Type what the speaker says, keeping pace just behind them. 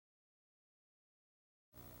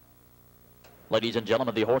Ladies and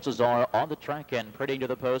gentlemen, the horses are on the track and pretty to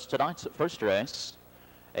the post tonight's first race.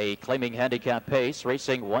 A claiming handicap pace,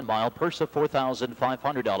 racing 1 mile, purse of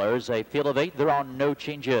 $4,500. A field of 8, there are no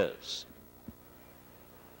changes.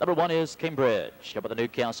 Number 1 is Cambridge, up at the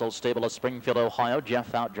Newcastle stable of Springfield, Ohio.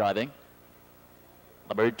 Jeff out driving.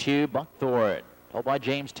 Number 2, Buckthorn, held by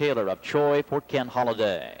James Taylor of Troy for Ken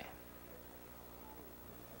Holiday.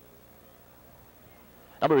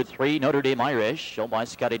 Number 3, Notre Dame Irish, held by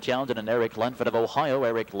Scotty Townsend and Eric Lenford of Ohio.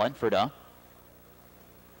 Eric Lenford.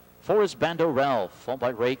 4 is Bando Ralph, held by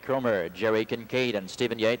Ray Cromer, Jerry Kincaid, and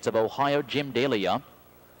Stephen Yates of Ohio. Jim Dahlia.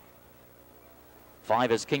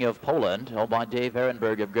 5 is King of Poland, held by Dave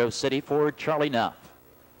Ehrenberg of Grove City for Charlie Neff.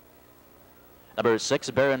 Number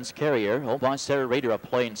 6, Barron's Carrier, held by Sarah Rader of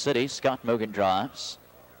Plain City. Scott Mogan drives.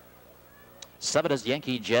 7 is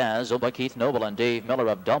Yankee Jazz, held by Keith Noble and Dave Miller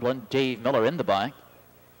of Dublin. Dave Miller in the back.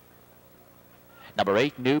 Number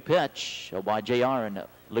 8, New Pitch, held by JR and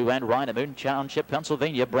Luann Ryan of Moon Township,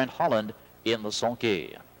 Pennsylvania. Brent Holland in the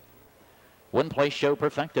sulky. Win place show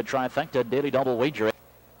perfected, trifecta, daily double wagering.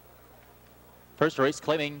 First race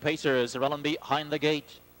claiming pacers are running behind the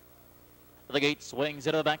gate. The gate swings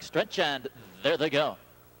into the back stretch, and there they go.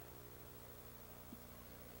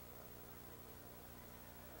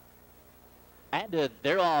 And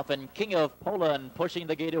they're off, and King of Poland pushing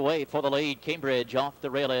the gate away for the lead. Cambridge off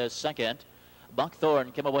the rail is second.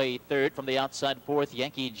 Buckthorn came away third. From the outside, fourth,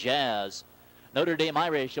 Yankee Jazz. Notre Dame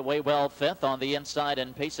Irish away well fifth. On the inside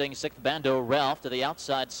and pacing sixth, Bando Ralph. To the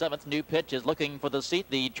outside, seventh, New Pitch is looking for the seat.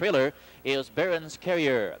 The trailer is Barron's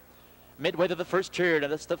Carrier. Midway to the first turn,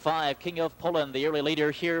 and it's the 5, King of Poland, the early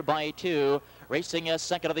leader here by 2. Racing a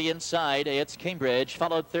second of the inside, it's Cambridge,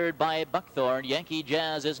 followed third by Buckthorn. Yankee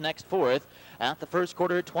Jazz is next fourth. At the first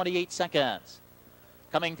quarter, 28 seconds.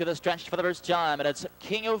 Coming to the stretch for the first time, and it's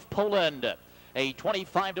King of Poland. A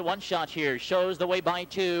 25-to-1 shot here shows the way by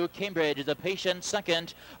 2. Cambridge is a patient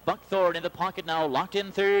second. Buckthorn in the pocket now, locked in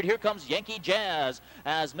third. Here comes Yankee Jazz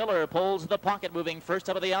as Miller pulls the pocket, moving first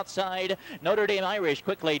out of the outside. Notre Dame Irish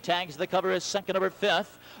quickly tags the cover as second over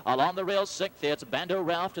fifth. Along the rail sixth, it's Bando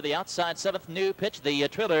Ralph. To the outside, seventh, New Pitch. The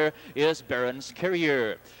trailer is Barron's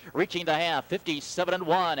Carrier. Reaching the half,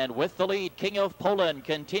 57-1, and with the lead, King of Poland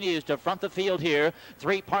continues to front the field here.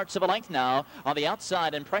 3 parts of a length now. On the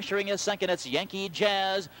outside and pressuring a second, it's Yankee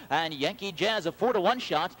Jazz, and Yankee Jazz, a 4-to-1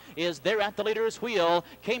 shot, is there at the leader's wheel.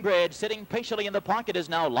 Cambridge sitting patiently in the pocket is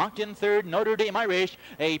now locked in third. Notre Dame Irish,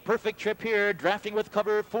 a perfect trip here, drafting with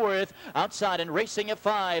cover fourth. Outside and racing at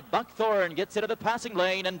 5, Buckthorn gets into the passing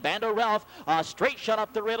lane, and Bando Ralph, a straight shot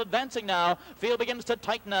up the rail, advancing now. Field begins to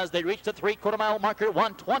tighten as they reach the 3/4 mile marker,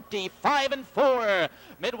 1:25.4.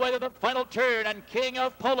 Midway to the final turn, and King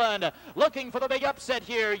of Poland looking for the big upset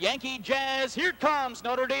here. Yankee Jazz, here comes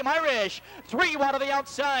Notre Dame Irish. 3 wide of the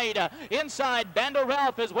outside. Inside, Bando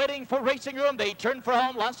Ralph is waiting for racing room. They turn for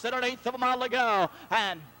home, less than 1/8 of a mile to go.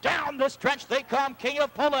 And down the stretch they come, King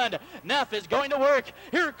of Poland. Neff is going to work.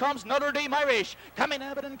 Here comes Notre Dame Irish. Coming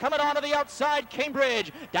at it and coming on to the outside,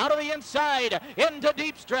 Cambridge. Down to the inside, into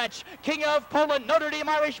deep stretch. King of Poland, Notre Dame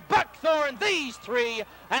Irish, Buckthorn. These 3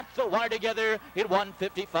 at the wire together in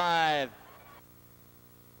 1:55.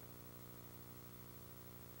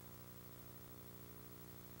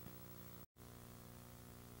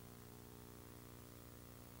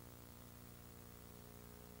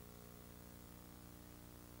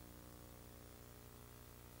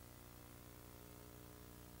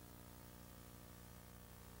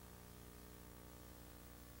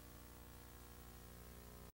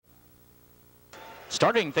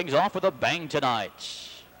 Starting things off with a bang tonight.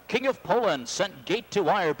 King of Poland sent gate to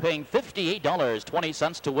wire, paying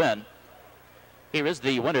 $58.20 to win. Here is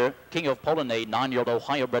the winner, King of Poland, a 9-year-old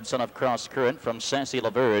Ohio-bred son of Cross Current from Sassy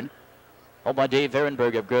Laverne. Owned by Dave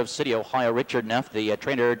Ehrenberg of Grove City, Ohio. Richard Neff, the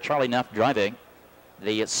trainer, Charlie Neff driving.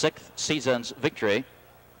 The 6th season's victory.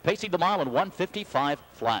 Pacing the mile in 1:55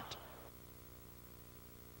 flat.